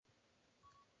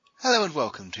Hello and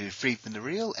welcome to Free from the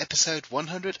Real, episode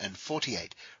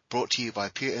 148, brought to you by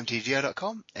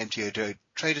PureMTGO.com,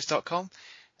 MTGOTraders.com,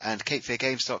 and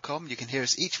CapeFairGames.com. You can hear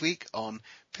us each week on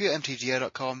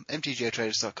PureMTGO.com,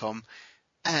 MTGOTraders.com,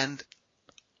 and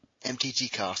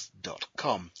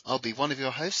MTGcast.com. I'll be one of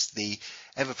your hosts, the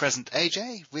ever-present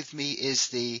AJ. With me is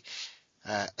the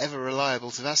ever-reliable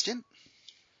Sebastian.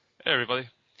 Hey, everybody.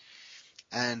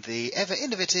 And the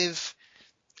ever-innovative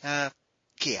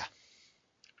Kia.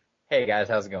 Hey guys,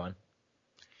 how's it going?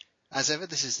 As ever,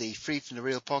 this is the Free from the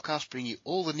Real podcast, bringing you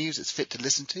all the news that's fit to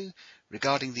listen to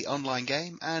regarding the online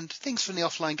game and things from the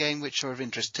offline game which are of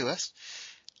interest to us.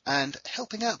 And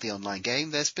helping out the online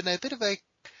game, there's been a bit of a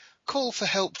call for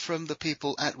help from the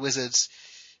people at Wizards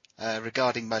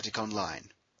regarding Magic Online.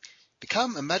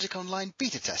 Become a Magic Online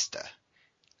beta tester.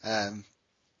 There's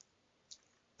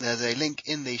a link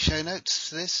in the show notes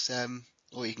for this,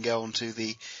 or you can go onto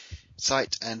the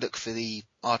site and look for the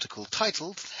article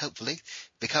titled, hopefully,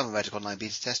 Become a Magic Online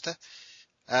Beta Tester,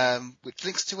 which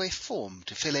links to a form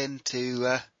to fill in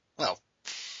to,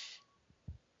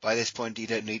 by this point you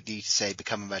don't need to say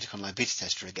Become a Magic Online Beta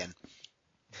Tester again.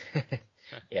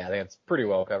 Yeah, I think it's pretty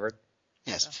well covered.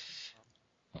 Yes.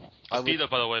 A beta,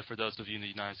 by the way, for those of you in the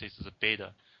United States, is a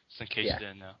beta, just in case you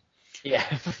didn't know.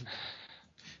 Yeah.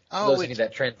 Oh, those who need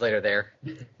that translator there.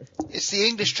 It's the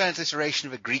English transliteration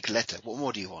of a Greek letter. What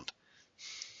more do you want?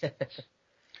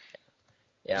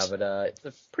 Yeah, but it's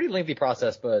a pretty lengthy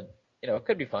process, but it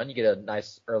could be fun. You get a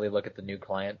nice early look at the new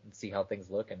client and see how things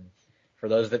look. And for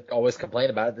those that always complain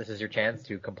about it, this is your chance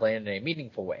to complain in a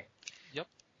meaningful way. Yep.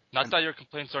 Not that your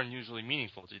complaints aren't usually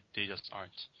meaningful, they just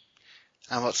aren't.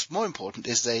 And what's more important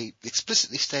is they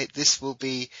explicitly state this will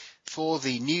be for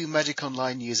the new Magic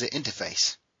Online user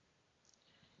interface.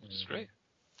 Which is great.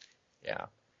 Yeah.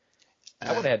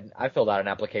 I went ahead. I filled out an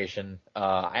application.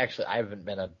 I haven't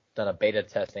done a beta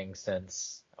testing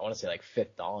since I want to say like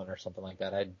Fifth Dawn or something like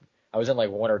that. I was in like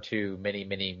one or two many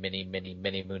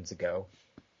moons ago.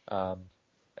 I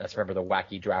just remember the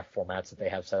wacky draft formats that they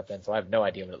have set up in, so I have no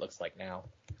idea what it looks like now.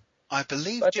 I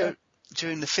believe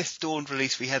during the Fifth Dawn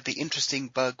release we had the interesting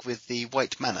bug with the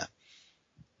white mana.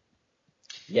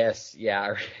 Yes,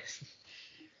 yeah.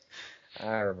 I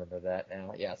remember that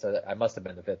now. Yeah, so I must have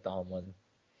been the Fifth Dawn one,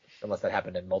 unless that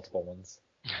happened in multiple ones.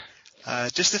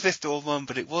 Just the Fifth Dawn one,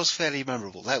 but it was fairly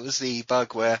memorable. That was the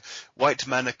bug where white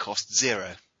mana cost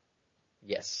 0.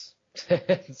 Yes.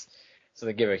 So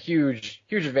they give a huge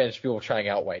advantage to people trying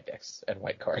out white decks and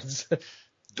white cards.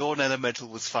 Dawn Elemental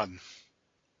was fun.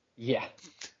 Yeah.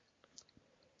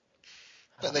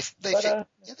 But they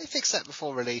fixed that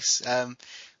before release.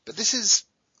 But this is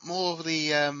more of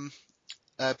the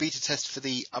beta test for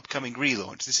the upcoming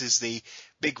relaunch. This is the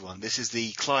big one. This is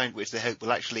the client which they hope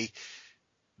will actually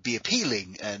be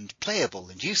appealing and playable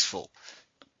and useful.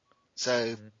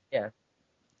 So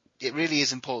it really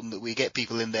is important that we get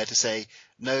people in there to say,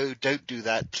 no, don't do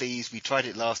that, please. We tried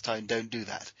it last time, don't do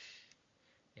that.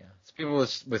 Yeah, so people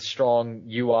with strong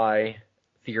UI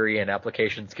theory and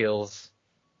application skills,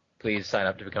 please sign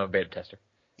up to become a beta tester.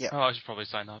 Yeah. Oh, I should probably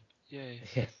sign up. Yay.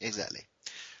 Exactly.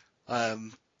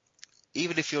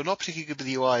 Even if you're not particularly good with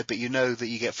the UI, but you know that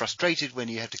you get frustrated when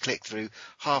you have to click through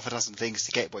half a dozen things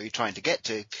to get what you're trying to get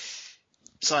to,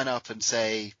 sign up and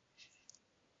say,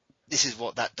 this is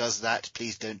what that does that,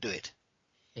 please don't do it.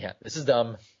 Yeah, this is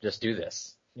dumb, just do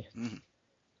this. Yeah. Mm-hmm.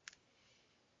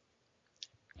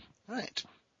 Right.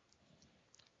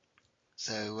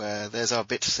 So there's our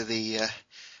bit to the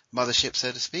mothership,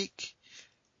 so to speak.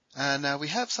 And we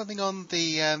have something on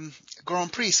the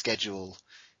Grand Prix schedule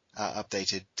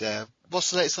updated.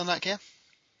 What's the latest on that, Kia?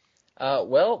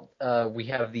 We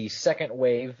have the second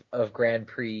wave of Grand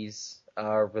Prix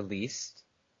released,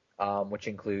 which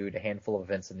include a handful of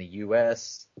events in the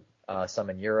U.S., some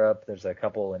in Europe. There's a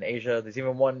couple in Asia. There's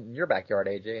even one in your backyard,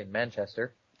 AJ, in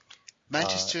Manchester.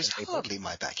 Manchester is hardly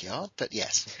my backyard, but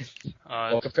yes.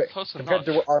 Compared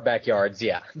to our backyards,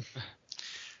 yeah.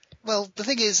 Well, the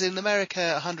thing is, in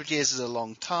America, 100 years is a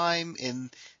long time. In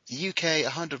the UK,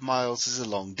 100 miles is a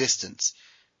long distance.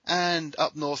 And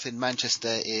up north in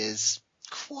Manchester is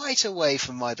quite away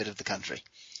from my bit of the country.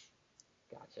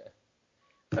 Gotcha.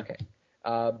 Okay.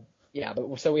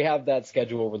 So we have that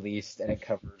schedule released, and it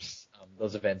covers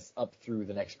those events up through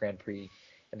the next Grand Prix.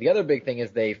 And the other big thing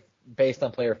is based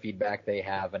on player feedback, they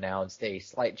have announced a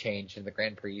slight change in the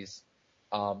Grand Prix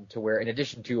to where, in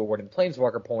addition to awarding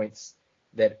Planeswalker points,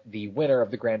 that the winner of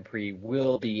the Grand Prix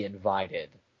will be invited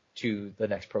to the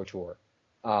next Pro Tour.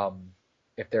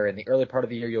 If they're in the early part of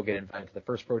the year, you'll get invited to the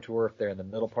first Pro Tour. If they're in the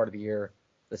middle part of the year,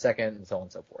 the second, and so on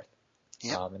and so forth.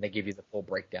 Yep. And they give you the full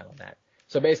breakdown on that.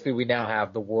 So basically, we now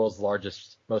have the world's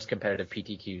largest, most competitive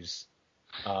PTQs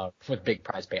with big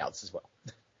prize payouts as well.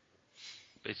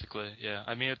 Basically, yeah.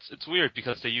 I mean, it's weird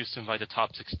because they used to invite the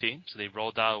top 16, so they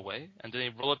rolled that away, and then they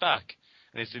roll it back.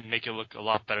 And they make it look a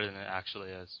lot better than it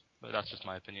actually is. But that's just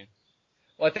my opinion.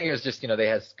 Well, I think it was just, they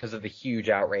had, because of the huge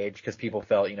outrage, because people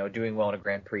felt, doing well in a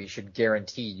Grand Prix should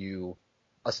guarantee you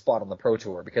a spot on the Pro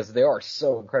Tour, because they are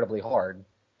so incredibly hard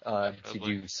to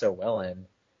do so well in.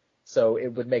 So it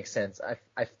would make sense.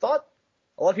 I thought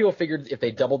a lot of people figured if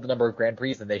they doubled the number of Grand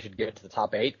Prix, then they should give it to the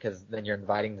top 8, because then you're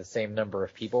inviting the same number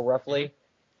of people roughly.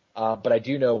 But I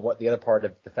do know what the other part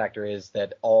of the factor is,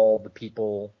 that all the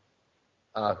people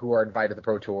who are invited to the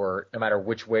Pro Tour, no matter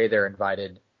which way they're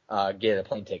invited, get a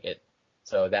plane ticket.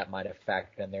 So that might have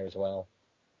factored in there as well.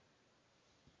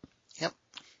 Yep.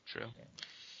 True. Yeah.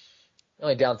 The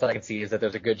only downside I can see is that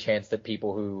there's a good chance that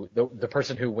people who, the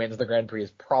person who wins the Grand Prix is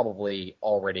probably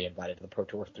already invited to the Pro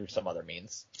Tour through some other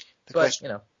means. The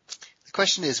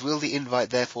question is, will the invite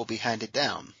therefore be handed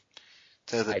down?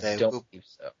 So that I don't believe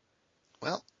so.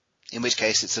 Well, in which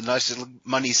case it's a nice little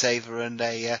money saver and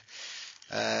a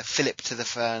fillip to the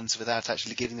fans without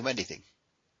actually giving them anything.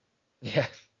 Yeah.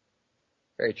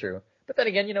 Very true. But then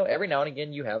again, every now and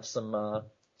again you have some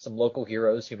local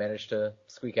heroes who manage to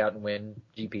squeak out and win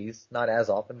GPs. Not as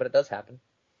often, but it does happen.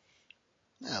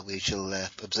 Well, we shall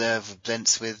observe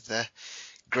events with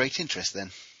great interest then.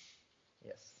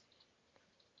 Yes.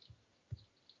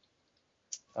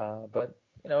 But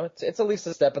it's at least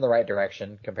a step in the right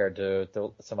direction compared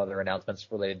to some other announcements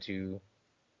related to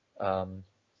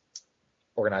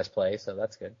organized play. So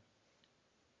that's good.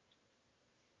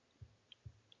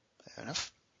 Fair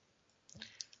enough.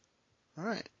 All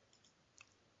right.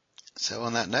 So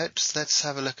on that note, let's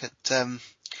have a look at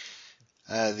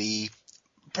the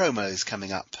promos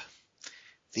coming up.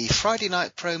 The Friday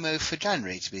night promo for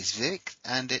January, to be specific,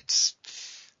 and it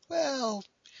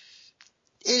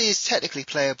is technically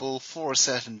playable for a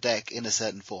certain deck in a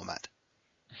certain format.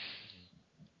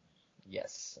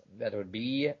 Yes, that would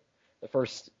be the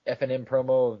first FNM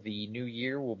promo of the new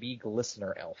year will be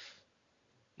Glistener Elf.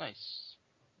 Nice.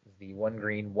 The 1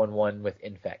 green, 1/1 with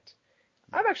Infect.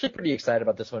 I'm actually pretty excited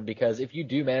about this one because if you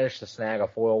do manage to snag a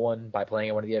foil one by playing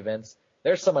at one of the events,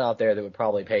 there's someone out there that would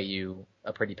probably pay you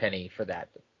a pretty penny for that,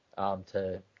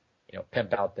 to,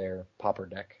 pimp out their Pauper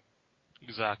deck.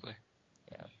 Exactly.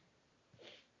 Yeah.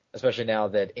 Especially now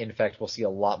that Infect will see a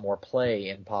lot more play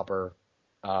in Pauper,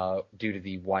 due to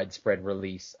the widespread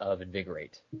release of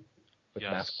Invigorate with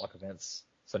Mask Block events.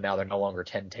 So now they're no longer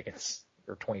 10 tickets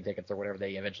or 20 tickets or whatever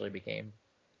they eventually became.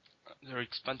 They're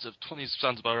expensive. 20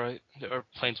 sounds about right. They're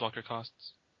Planeswalker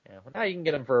costs. Yeah, well, now you can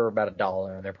get them for about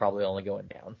 $1, and they're probably only going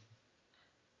down.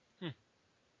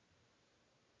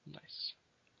 Nice.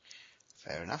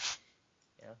 Fair enough.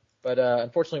 Yeah, but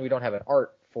unfortunately we don't have an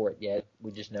art for it yet.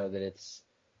 We just know that it's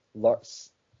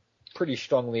pretty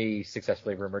strongly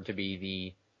successfully rumored to be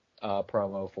the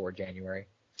promo for January.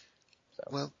 So.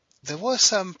 Well, there were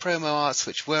some promo arts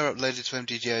which were uploaded to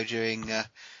MTGO during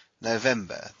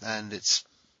November, and it's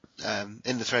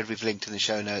in the thread we've linked in the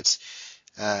show notes.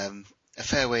 A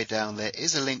fair way down there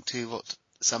is a link to what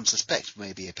some suspect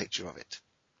may be a picture of it.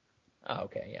 Oh,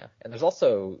 okay, yeah. And there's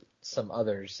also some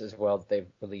others as well that they've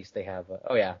released. They have,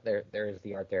 there is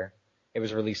the art there. It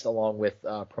was released along with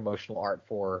promotional art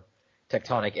for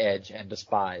Tectonic Edge and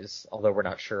Despise, although we're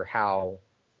not sure how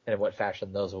and in what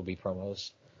fashion those will be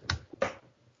promos.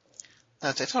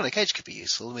 Now, Tectonic Edge could be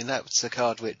useful. I mean, that's a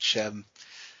card which,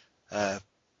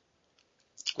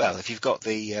 if you've got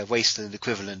the Wasteland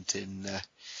equivalent in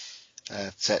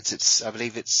sets, I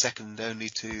believe it's second only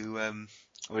to,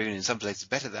 or even in some places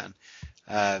better than,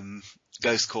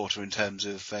 Ghost Quarter in terms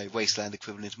of a Wasteland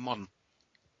equivalent in Modern.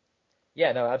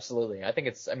 Yeah, no, absolutely. I think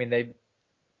it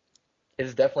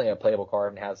is definitely a playable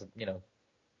card and has,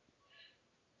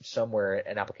 somewhere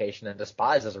an application, and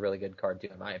Despise is a really good card too,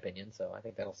 in my opinion, so I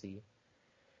think that'll see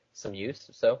some use.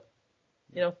 So,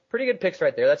 pretty good picks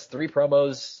right there. That's 3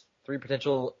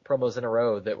 potential promos in a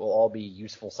row that will all be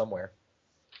useful somewhere.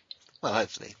 Well,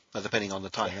 hopefully. Well, depending on the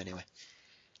time, anyway.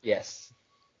 Yes.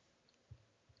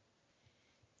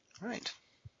 Right.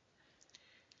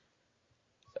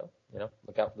 So,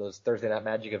 look out for those Thursday Night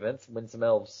Magic events. Win some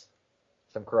elves.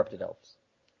 Some corrupted elves.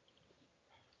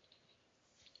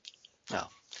 Well,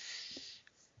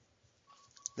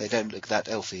 they don't look that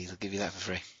elfy. They'll give you that for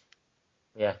free.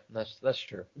 Yeah, that's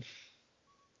true.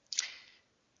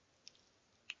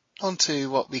 On to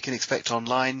what we can expect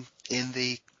online in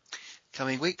the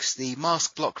coming weeks. The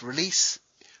Mask Block release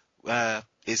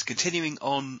is continuing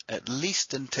on at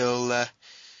least until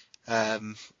at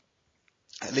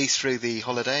least through the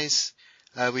holidays.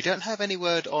 We don't have any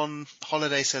word on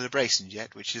holiday celebrations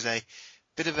yet, which is a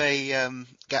bit of a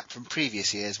gap from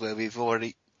previous years where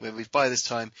we've by this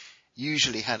time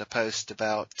usually had a post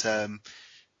about the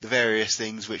various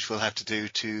things which we'll have to do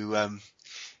to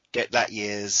get that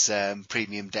year's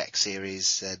premium deck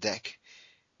series deck,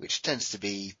 which tends to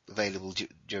be available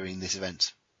during this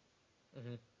event.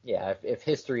 Mm-hmm. Yeah, if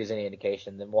history is any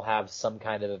indication, then we'll have some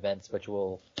kind of events which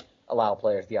will allow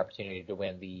players the opportunity to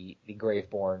win the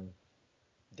Graveborn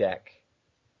deck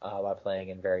by playing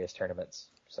in various tournaments.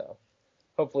 So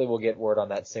hopefully we'll get word on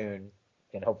that soon,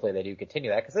 and hopefully they do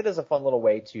continue that, because it is a fun little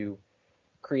way to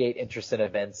create interest in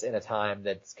events in a time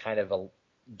that's kind of a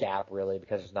gap, really,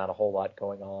 because there's not a whole lot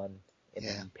going on in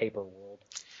the paper world.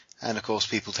 And of course,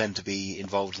 people tend to be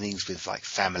involved in things with like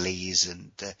families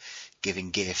and giving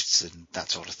gifts and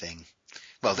that sort of thing.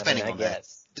 Well, depending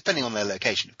on their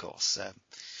location, of course.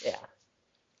 Yeah.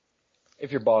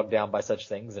 If you're bogged down by such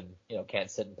things and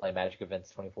can't sit and play Magic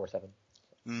events 24/7.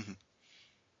 Mm-hmm.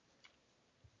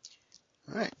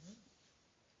 All right.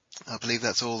 I believe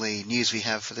that's all the news we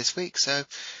have for this week. So,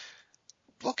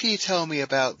 what can you tell me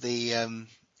about the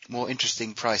more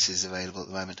interesting prices available at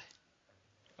the moment?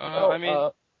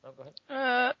 Go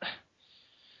ahead.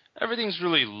 Everything's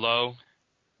really low.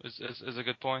 Is a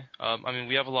good point.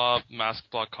 We have a lot of mask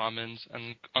block commons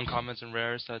and uncommons and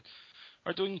rares that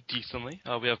are doing decently.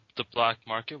 We have the Black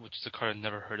Market, which is a card I've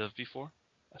never heard of before,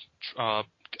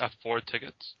 at 4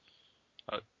 tickets.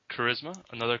 Charisma,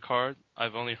 another card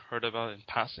I've only heard about in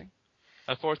passing,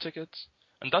 at 4 tickets.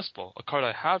 And Dust Bowl, a card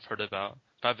I have heard about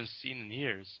but haven't seen in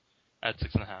years, at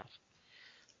 6.5.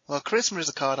 Well, Charisma is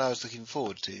a card I was looking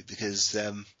forward to because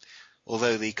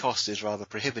although the cost is rather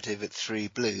prohibitive at 3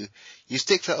 blue, you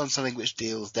stick that on something which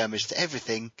deals damage to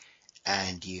everything,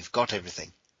 and you've got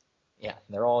everything. Yeah,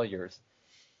 they're all yours.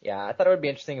 Yeah, I thought it would be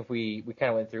interesting if we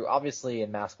kind of went through. Obviously,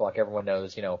 in Mask Block, everyone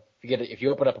knows, if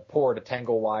you open up a port, a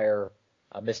Tangle Wire,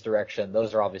 a Misdirection,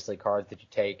 those are obviously cards that you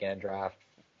take in a draft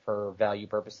for value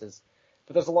purposes.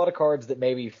 But there's a lot of cards that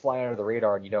maybe fly under the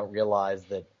radar, and you don't realize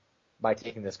that by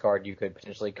taking this card, you could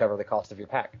potentially cover the cost of your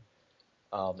pack,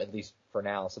 at least for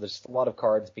now. So there's a lot of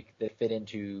cards that fit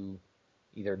into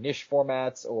either niche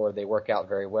formats or they work out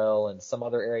very well in some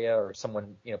other area, or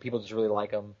someone, people just really like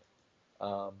them.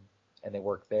 And they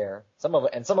work there. Some of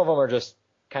them are just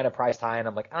kind of priced high, and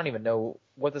I'm like, I don't even know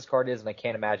what this card is, and I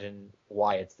can't imagine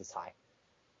why it's this high.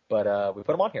 But we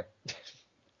put them on here.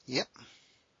 Yep.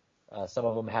 Some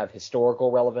of them have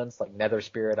historical relevance, like Nether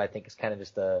Spirit. I think is kind of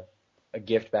just a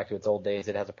gift back to its old days.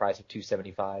 It has a price of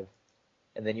 $275,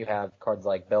 and then you have cards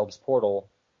like Belb's Portal,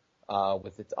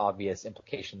 with its obvious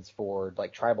implications for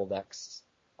like tribal decks,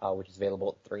 which is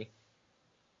available at 3.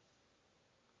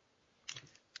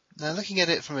 Now, looking at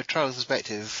it from a trial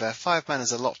perspective, 5 mana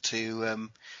is a lot to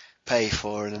pay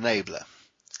for an enabler.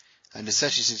 And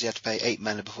especially since you have to pay 8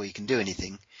 mana before you can do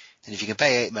anything. And if you can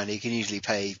pay 8 mana, you can usually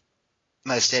pay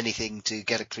most anything to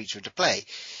get a creature into play.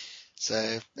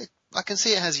 So, I can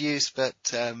see it has use, but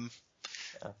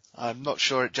I'm not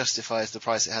sure it justifies the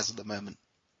price it has at the moment.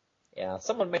 Yeah,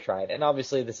 someone may try it. And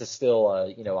obviously this is still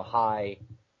a high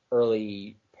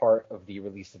early part of the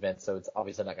release event, so it's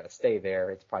obviously not going to stay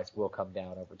there. Its price will come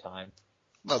down over time.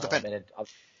 Well, depends. And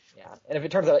if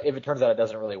it turns out it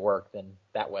doesn't really work, then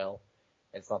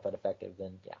it's not that effective,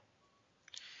 then yeah.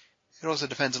 It also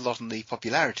depends a lot on the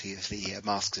popularity of the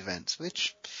Masks events,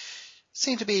 which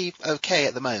seem to be okay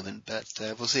at the moment, but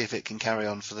we'll see if it can carry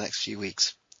on for the next few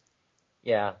weeks.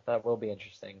 Yeah, that will be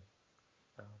interesting.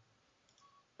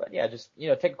 But yeah, just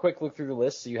take a quick look through the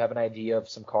list so you have an idea of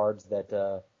some cards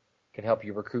that can help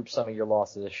you recoup some of your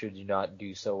losses should you not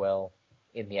do so well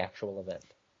in the actual event.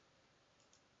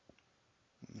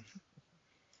 Mm-hmm.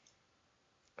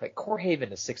 Like Core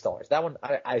Haven is $6. That one,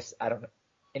 I don't know.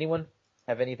 Anyone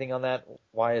have anything on that?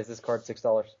 Why is this card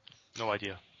 $6? No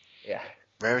idea. Yeah.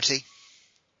 Rarity?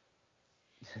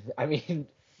 I mean,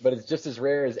 but it's just as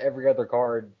rare as every other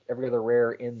card, every other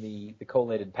rare in the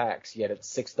collated packs, yet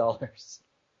it's $6.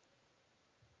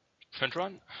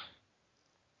 Fentron?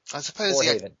 I suppose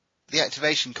the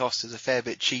activation cost is a fair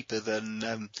bit cheaper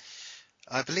than,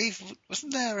 I believe,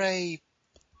 wasn't there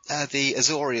the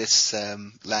Azorius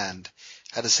land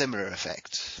had a similar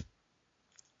effect?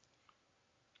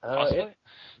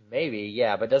 Maybe,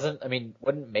 yeah, but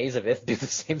wouldn't Maze of Ith do the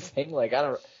same thing? Like, I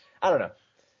don't know.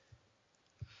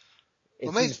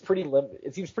 It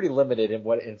seems pretty limited in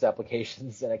its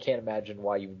applications, and I can't imagine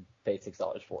why you would pay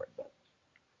 $6 for it. But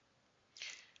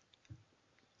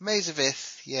Maze of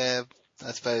Ith, yeah,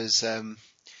 I suppose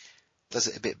does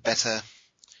it a bit better.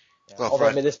 Yeah. Well,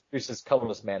 although this produces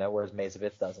colorless mana, whereas Maze of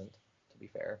Ith doesn't, to be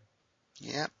fair.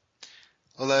 Yeah.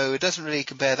 Although it doesn't really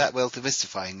compare that well to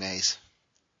Mystifying Maze.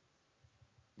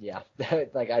 Yeah,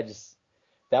 like I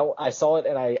saw it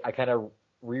and I kind of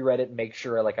reread it and make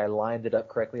sure like I lined it up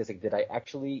correctly. I was like,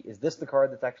 is this the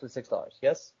card that's actually $6?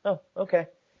 Yes? Oh, okay.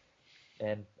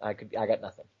 And I got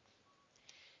nothing.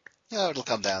 Yeah, it'll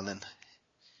come down then.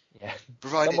 Yeah.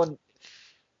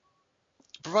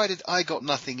 Provided I got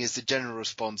nothing is the general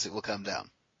response, it will come down.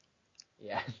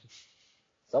 Yeah.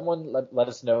 Someone let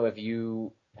us know if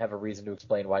you have a reason to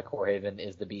explain why Corehaven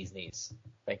is the bee's knees.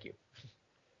 Thank you.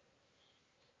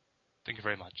 Thank you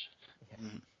very much. Yeah.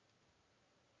 Mm.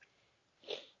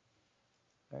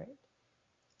 All right.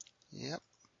 Yep.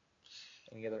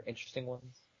 Any other interesting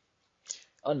ones?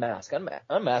 Unmask.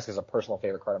 Unmask is a personal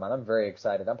favorite card of mine. I'm very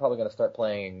excited. I'm probably going to start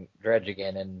playing Dredge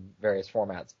again in various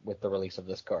formats with the release of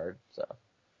this card. So.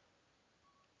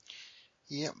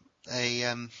 Yep.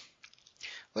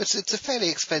 Well, it's a fairly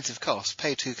expensive cost.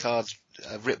 Pay 2 cards,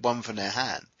 rip 1 from their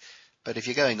hand. But if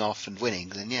you're going off and winning,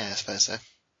 then yeah, I suppose so.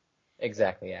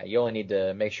 Exactly, yeah. You only need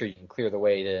to make sure you can clear the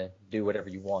way to do whatever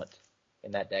you want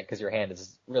in that deck, because your hand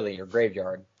is really your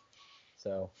graveyard.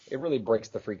 So it really breaks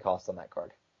the free cost on that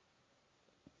card.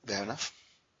 Fair enough.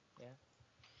 Yeah.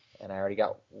 And I already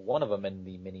got one of them in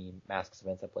the mini Masks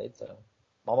events I played, so I'm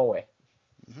on my way.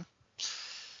 Mm-hmm.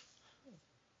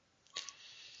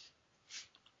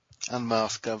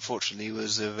 Unmask, unfortunately,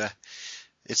 was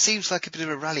it seems like a bit of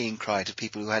a rallying cry to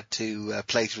people who had to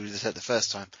play through the set the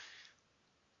first time.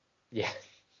 Yeah.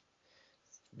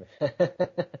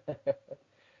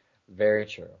 Very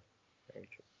true. Very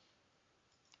true.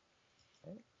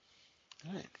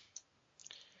 All right.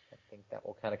 I think that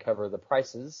will kind of cover the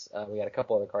prices. We got a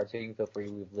couple other cards here. You can feel free.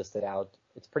 We've listed out.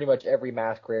 It's pretty much every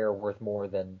mask rare worth more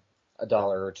than $1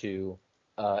 or $2,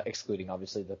 excluding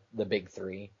obviously the big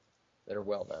three that are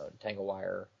well known: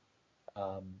 Tanglewire,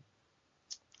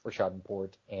 Rashad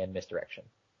Port, and Misdirection.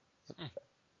 Because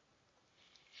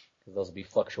those will be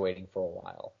fluctuating for a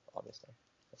while, obviously.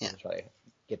 So we'll try to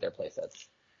get their playsets.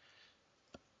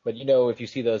 But if you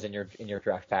see those in your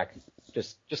draft pack,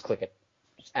 just click it.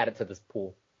 Just add it to this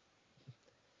pool.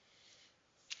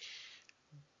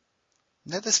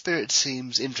 Nether Spirit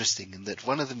seems interesting in that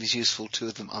one of them is useful, 2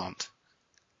 of them aren't.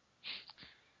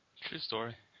 True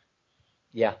story.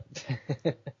 Yeah.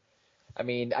 I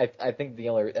mean, I think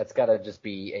that's got to just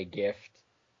be a gift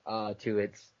to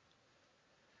its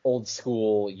old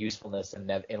school usefulness in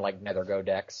like Nether Go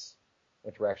decks,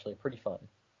 which were actually pretty fun,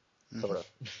 sort of.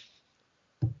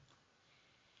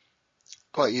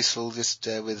 Quite useful just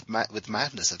with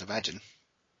Madness, I'd imagine.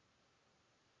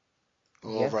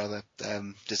 Or rather,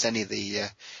 just any of the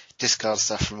discard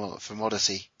stuff from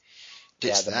Odyssey.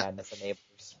 Ditch the that. Madness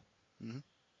enablers. Mm-hmm.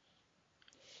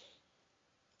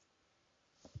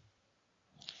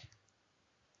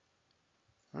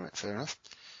 All right, fair enough.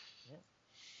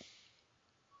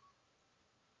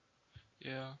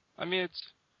 Yeah, I mean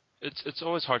it's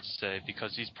always hard to say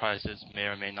because these prices may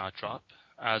or may not drop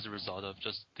as a result of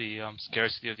just the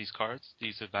scarcity of these cards.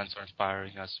 These events aren't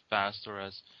firing as fast or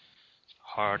as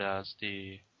hard as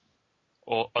the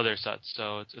other sets,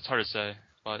 so it's hard to say.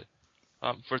 But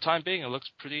for the time being, it looks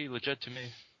pretty legit to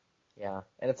me. Yeah,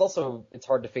 and it's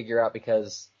hard to figure out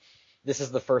because this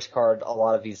is the first time a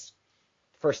lot of these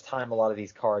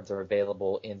cards are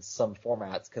available in some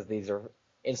formats, because these are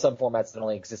in some formats that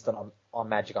only exist on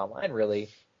Magic Online, really.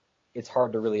 It's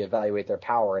hard to really evaluate their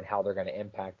power and how they're going to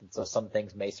impact. And so some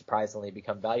things may surprisingly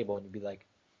become valuable, and you'd be like,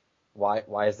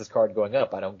 why is this card going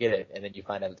up? I don't get it. And then you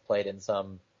find out it's played in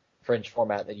some fringe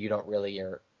format that you don't really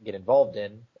get involved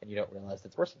in, and you don't realize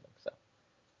it's worth something. So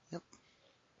yep.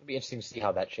 It'll be interesting to see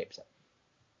how that shapes up.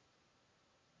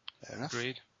 Fair enough.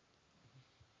 Agreed.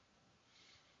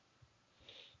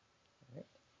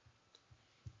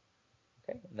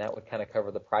 Okay, and that would kind of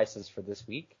cover the prices for this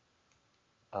week.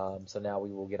 So now we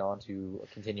will get on to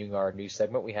continuing our news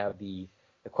segment. We have the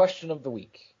question of the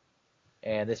week.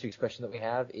 And this week's question that we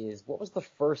have is, what was the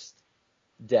first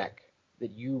deck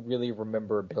that you really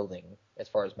remember building as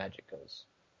far as Magic goes?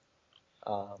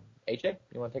 AJ,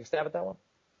 you want to take a stab at that one?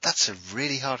 That's a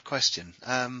really hard question.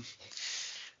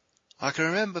 I can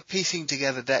remember piecing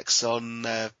together decks on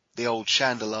the old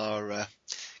Chandelar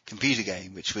computer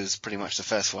game, which was pretty much the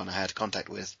first one I had contact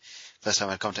with. First time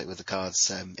I had contact with the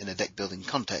cards in a deck building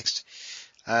context.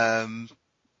 Then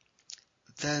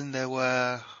there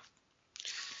were...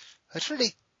 let's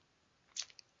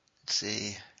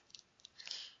see.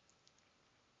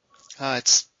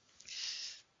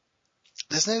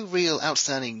 There's no real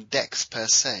outstanding decks per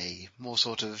se, more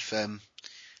sort of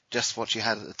just what you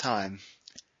had at the time.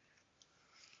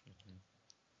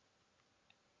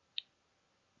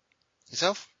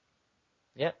 Yourself?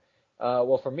 Yeah.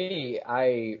 Well, for me,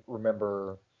 I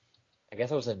remember, I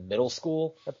guess I was in middle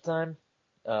school at the time,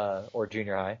 or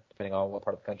junior high, depending on what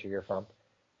part of the country you're from.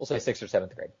 We'll say 6th or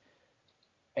 7th grade.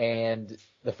 And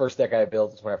the first deck I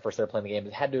built was when I first started playing the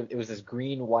game. It was this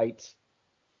green-white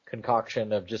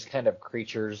concoction of just kind of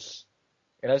creatures.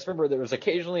 And I just remember there was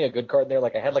occasionally a good card in there.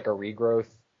 Like I had like a regrowth,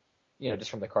 just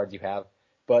from the cards you have.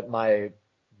 But my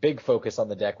big focus on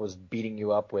the deck was beating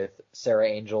you up with Sarah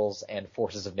Angels and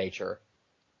Forces of Nature.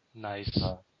 Nice.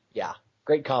 Yeah,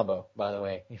 great combo, by the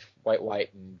way. White,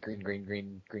 white, and green, green,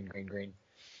 green, green, green, green.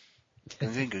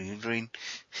 Green, green, green.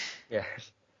 Yeah.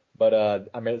 But I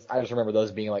just remember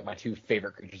those being like my two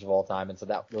favorite creatures of all time, and so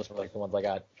those were like the ones I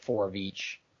got 4 of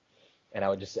each. And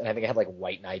I think I had like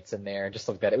white knights in there, and just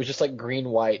like that. It was just like green,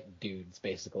 white dudes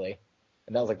basically,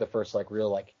 and that was like the first like real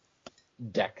like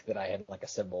deck that I had like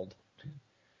assembled.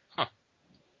 Huh.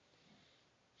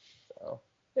 So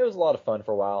it was a lot of fun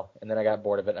for a while, and then I got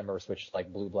bored of it. I remember switched to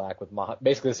like blue black with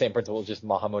basically the same principle, just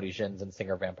Mahamoti Jins and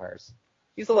Singer Vampires.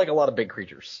 These are like a lot of big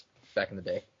creatures back in the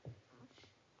day.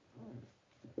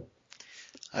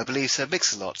 I believe Sir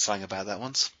Mix-a-Lot sang about that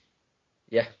once.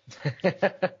 Yeah.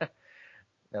 That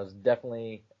was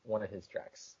definitely one of his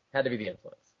tracks. Had to be the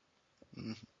influence.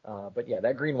 Mm-hmm. But yeah,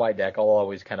 that green-white deck I'll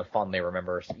always kind of fondly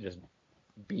remember just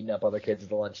beating up other kids at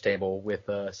the lunch table with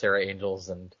Sarah Angels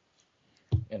and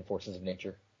Forces of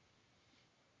Nature.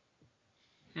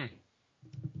 How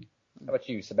about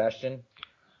you, Sebastian?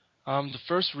 The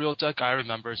first real deck I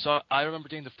remember,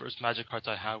 the first Magic cards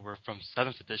I had were from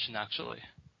 7th edition, actually.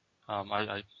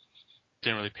 I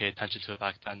didn't really pay attention to it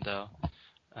back then, though.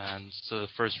 And so the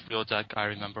first real deck I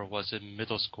remember was in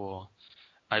middle school.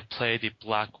 I played the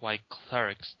black-white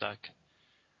clerics deck.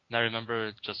 And I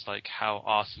remember just like how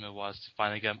awesome it was to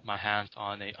finally get my hands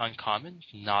on a uncommon,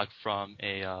 not from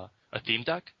a theme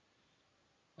deck.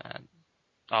 And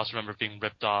I also remember being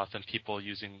ripped off and people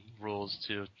using rules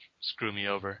to screw me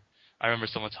over. I remember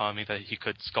someone telling me that he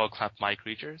could skull clamp my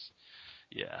creatures.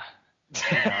 Yeah.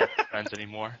 We're not friends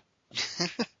anymore.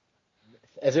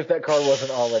 As if that card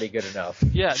wasn't already good enough.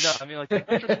 Yeah, no, I mean, like, in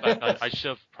retrospect, I should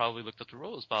have probably looked at the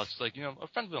rules, but I was just like, a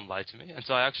friend wouldn't lie to me. And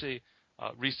so I actually,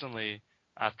 recently,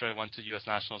 after I went to U.S.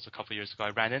 Nationals a couple years ago, I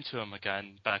ran into him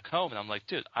again back home, and I'm like,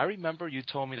 dude, I remember you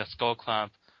told me that Skull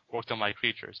Clamp worked on my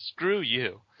creatures. Screw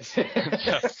you.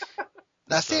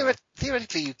 Now,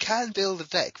 theoretically, you can build a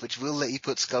deck which will let you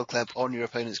put Skull Clamp on your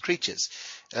opponent's creatures.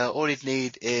 All you'd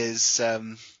need is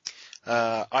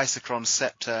Isochron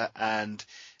Scepter and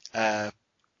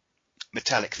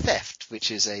Metallic Theft,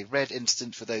 which is a red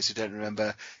instant, for those who don't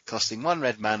remember, costing 1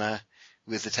 red mana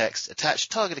with the text, attach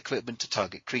target equipment to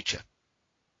target creature.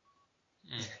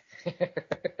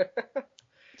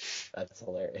 That's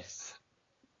hilarious.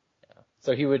 Yeah.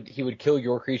 So he would kill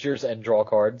your creatures and draw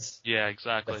cards? Yeah,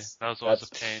 exactly. That was always a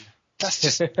pain. That's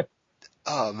just...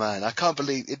 oh, man, I can't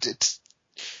believe it.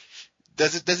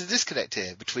 There's a disconnect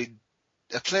here between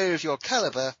a player of your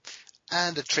caliber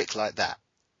and a trick like that.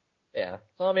 Yeah.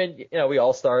 Well, I mean, we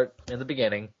all start in the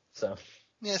beginning, so.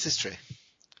 Yes, it's true.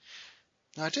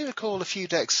 Now, I do recall a few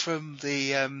decks from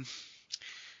the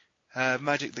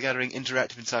Magic the Gathering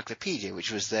Interactive Encyclopedia, which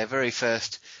was their very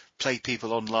first Play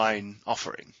People Online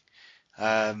offering.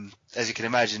 As you can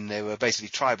imagine, they were basically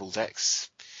tribal decks.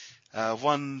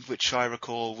 One which I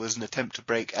recall was an attempt to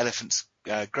break Elephant's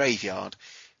Graveyard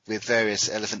with various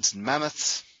elephants and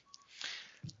mammoths.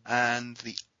 And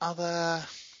the other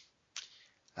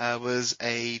was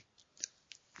a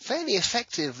fairly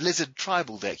effective lizard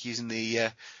tribal deck using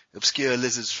the obscure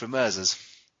lizards from Urzas.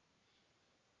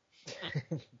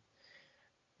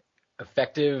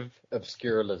 Effective,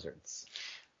 obscure lizards.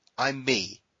 I'm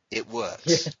me. It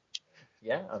works.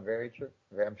 Yeah, I'm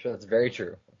sure that's very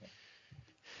true.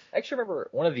 I actually remember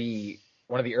one of the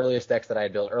earliest decks that I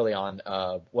had built early on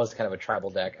was kind of a tribal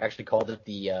deck. I actually called it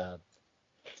the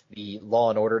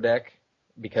Law and Order deck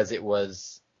because it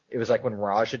was like when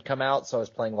Mirage had come out, so I was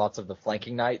playing lots of the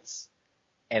flanking knights,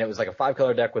 and it was like a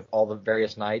 5-color deck with all the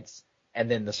various knights, and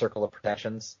then the circle of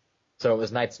protections. So it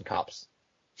was knights and cops.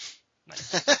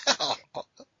 Nice.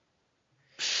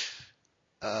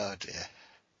 Oh dear.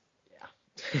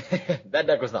 Yeah. That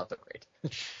deck was not so great.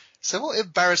 So what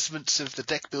embarrassments of the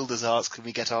deck builder's arts can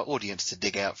we get our audience to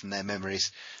dig out from their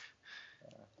memories?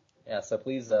 Yeah, so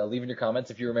please leave in your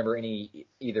comments if you remember any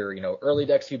either early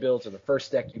decks you built or the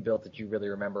first deck you built that you really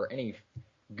remember. Any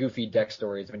goofy deck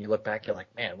stories when you look back, you're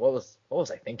like, man, what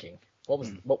was I thinking? What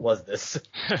was this?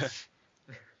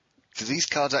 Do these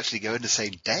cards actually go in the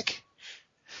same deck?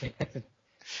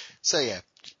 So yeah,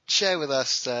 share with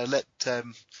us. Let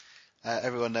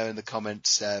everyone know in the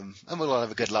comments, and we'll all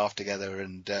have a good laugh together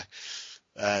and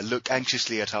look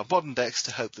anxiously at our modern decks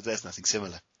to hope that there's nothing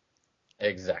similar.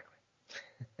 Exactly.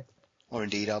 Or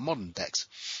indeed our modern decks.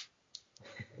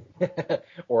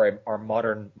 Or our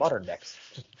modern decks.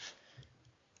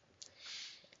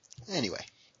 Anyway,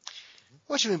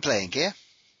 what have you been playing, Gear?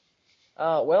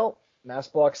 Well, Mass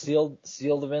Block sealed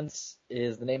events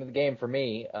is the name of the game for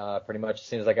me. Pretty much as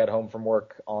soon as I got home from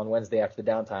work on Wednesday after the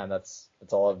downtime, that's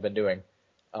all I've been doing.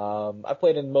 I've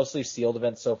played in mostly sealed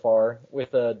events so far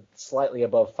with a slightly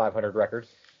above 500 record.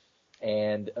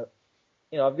 And,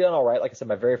 I've done all right. Like I said,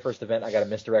 my very first event, I got a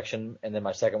misdirection, and then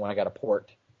my second one, I got a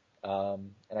port.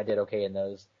 And I did okay in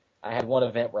those. I had one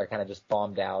event where I kind of just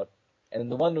bombed out. And then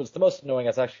the one that was the most annoying, I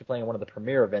was actually playing one of the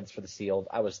premier events for the sealed.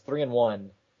 I was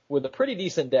 3-1 with a pretty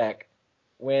decent deck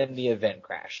when the event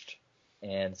crashed.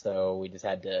 And so we just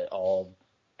had to all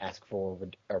ask for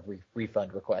a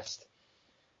refund request,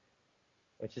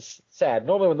 which is sad.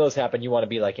 Normally when those happen, you want to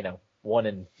be like,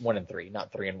 1-3,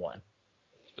 not 3-1.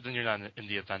 But then you're not in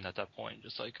the event at that point.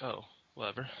 Just like, oh,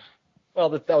 whatever. Well,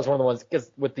 that was one of the ones, because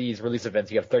with these release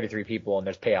events, you have 33 people and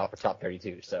there's payout for top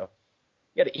 32. So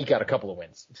you got to eke out a couple of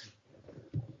wins.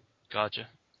 Gotcha.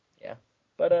 Yeah.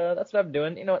 But that's what I'm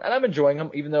doing, and I'm enjoying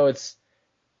them, even though it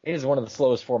is one of the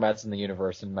slowest formats in the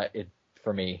universe. And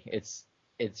for me, it's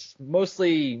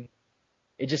mostly,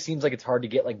 it just seems like it's hard to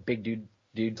get like big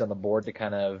dudes on the board to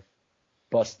kind of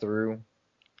bust through.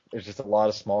 There's just a lot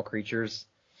of small creatures,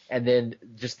 and then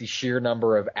just the sheer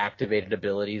number of activated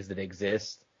abilities that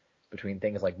exist between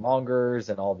things like mongers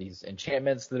and all these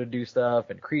enchantments that do stuff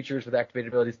and creatures with activated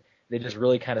abilities. They just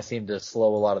really kind of seem to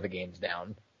slow a lot of the games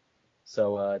down.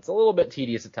 So it's a little bit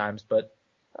tedious at times, but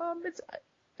I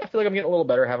feel like I'm getting a little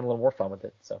better, having a little more fun with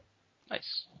it. So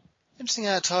nice. Interesting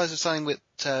how it ties with something with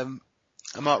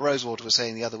Mark Rosewater was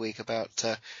saying the other week about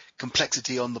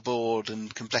complexity on the board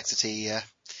and complexity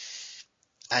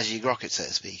as you grok it, so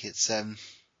to speak. It's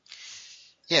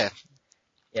yeah.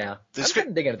 I'm kind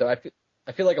of digging it though.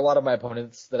 I feel like a lot of my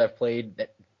opponents that I've played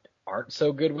that aren't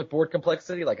so good with board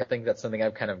complexity. Like I think that's something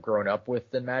I've kind of grown up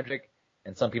with in Magic.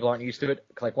 And some people aren't used to it.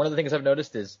 Like one of the things I've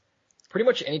noticed is pretty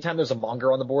much anytime there's a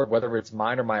monger on the board, whether it's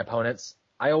mine or my opponent's,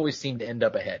 I always seem to end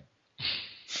up ahead.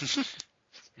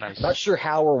 Nice. Not sure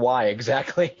how or why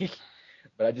exactly,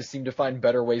 but I just seem to find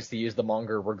better ways to use the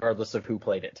monger regardless of who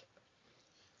played it.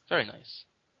 Very nice.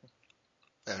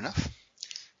 Fair enough.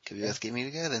 Could be worth getting me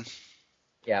to go then.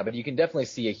 Yeah, but you can definitely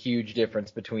see a huge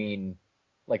difference between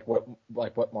like what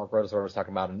Mark Rosewater was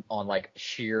talking about on like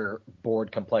sheer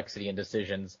board complexity and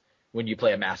decisions when you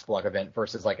play a Mass Block event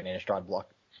versus like an Innistrad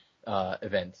Block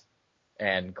event.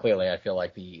 And clearly I feel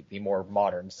like the more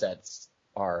modern sets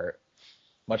are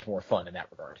much more fun in that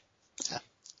regard. Yeah.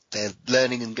 They're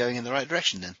learning and going in the right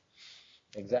direction then.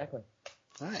 Exactly.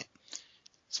 All right.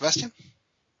 Sebastian?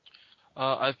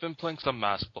 I've been playing some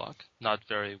Mass Block, not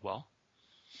very well.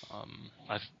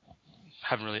 I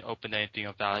haven't really opened anything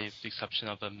of value with the exception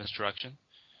of a misdirection,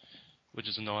 which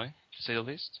is annoying, to say the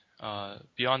least.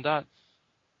 Beyond that,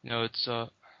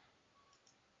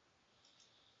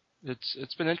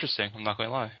 it's been interesting. I'm not going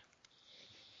to lie.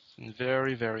 It's been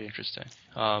very, very interesting.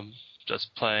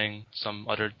 Just playing some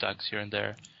other decks here and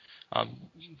there.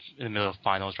 In the middle of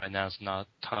finals right now, it's not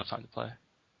a ton of time to play.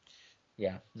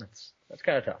 Yeah, that's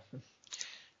kind of tough.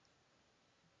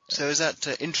 So is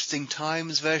that Interesting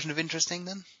Times version of interesting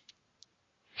then?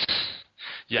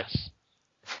 Yes.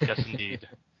 Yes, indeed.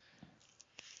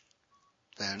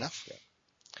 Fair enough. Yeah.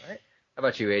 All right. How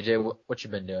about you, AJ? What you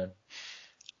been doing?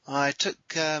 I took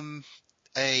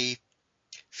a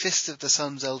Fist of the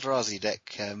Sun's Eldrazi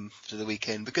deck for the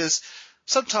weekend because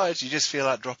sometimes you just feel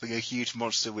like dropping a huge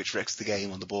monster which wrecks the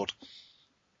game on the board.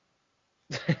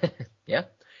 Yeah,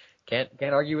 can't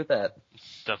argue with that.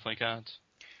 Definitely can't.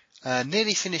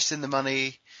 Nearly finished in the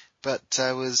money, but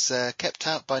was kept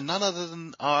out by none other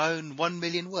than our own 1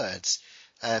 million words,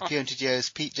 Piontegio's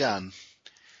Pete Jan,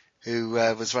 who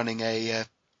was running a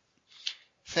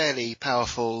fairly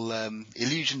powerful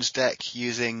illusions deck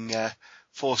using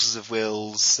Forces of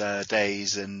Wills,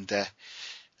 Days, and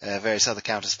various other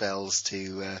counter spells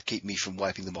to keep me from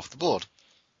wiping them off the board.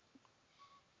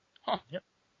 Huh. Yep.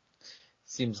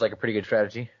 Seems like a pretty good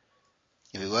strategy.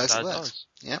 If it works, That it works. does.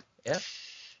 Yeah. Yeah.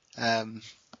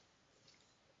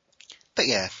 But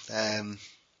yeah,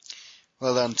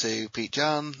 well done to Pete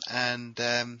Jan, and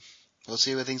we'll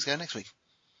see where things go next week.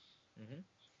 Mm-hmm.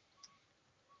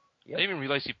 Yep. I didn't even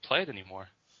realize he played anymore.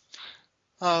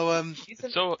 Oh,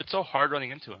 it's so hard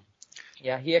running into him.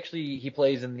 Yeah, he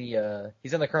plays in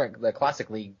he's in the Classic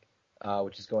League,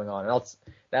 which is going on.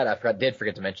 And I did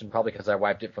forget to mention, probably because I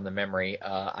wiped it from the memory.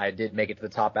 I did make it to the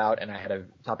top 8 and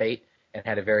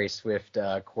had a very swift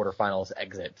quarterfinals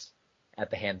exit. at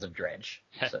the hands of Dredge.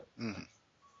 So,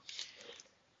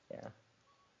 yeah.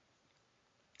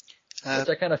 Which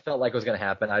I kind of felt like was going to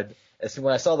happen.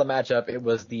 When I saw the matchup, it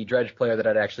was the Dredge player that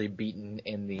I'd actually beaten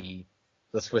in the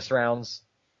Swiss rounds,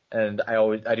 and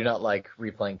I do not like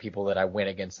replaying people that I win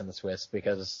against in the Swiss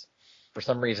because for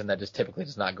some reason that just typically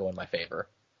does not go in my favor.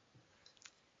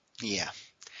 Yeah.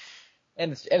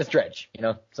 And it's Dredge,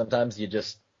 Sometimes you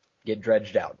just get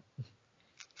dredged out.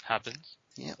 Happens.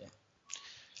 Yeah.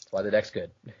 That's why the deck's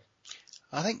good.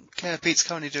 I think Pete's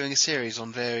currently doing a series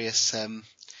on various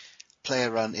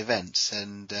player-run events,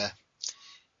 and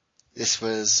this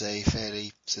was a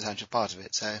fairly substantial part of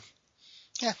it. So,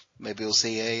 yeah, maybe we'll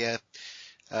see a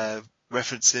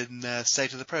reference in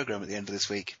State of the Program at the end of this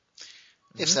week.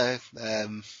 If so,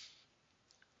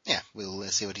 we'll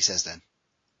see what he says then.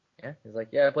 Yeah, he's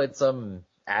like, I played some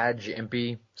Adge,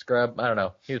 Impy, Scrub. I don't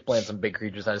know. He was playing some big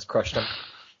creatures. I just crushed him.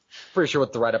 Pretty sure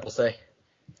what the write-up will say.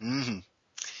 Sounds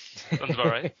about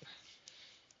right.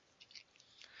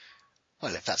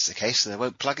 Well, if that's the case, then I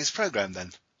won't plug his program then.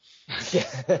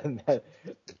 Yeah, then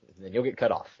you'll get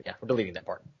cut off. Yeah, we're deleting that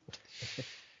part.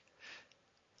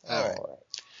 All right.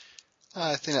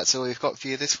 I think that's all we've got for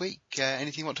you this week.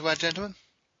 Anything you want to add, gentlemen?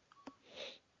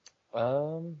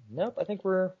 Nope. I think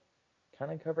we're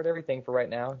kind of covered everything for right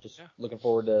now. Just looking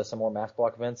forward to some more Mask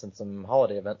Block events and some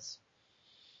holiday events.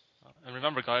 And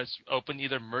remember, guys, open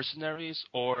either Mercenaries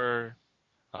or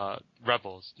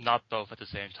Rebels, not both at the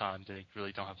same time. They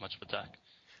really don't have much of a deck.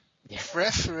 Yeah.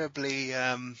 Preferably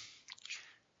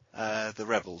the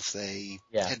Rebels. They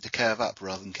tend to curve up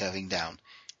rather than curving down.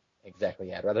 Exactly,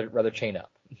 yeah. I'd rather chain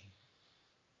up.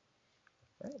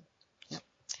 Right. Yeah.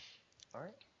 All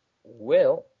right.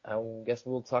 Well, I guess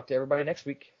we'll talk to everybody next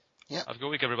week. Yeah. Have a good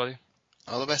week, everybody.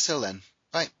 All the best till then.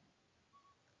 Bye.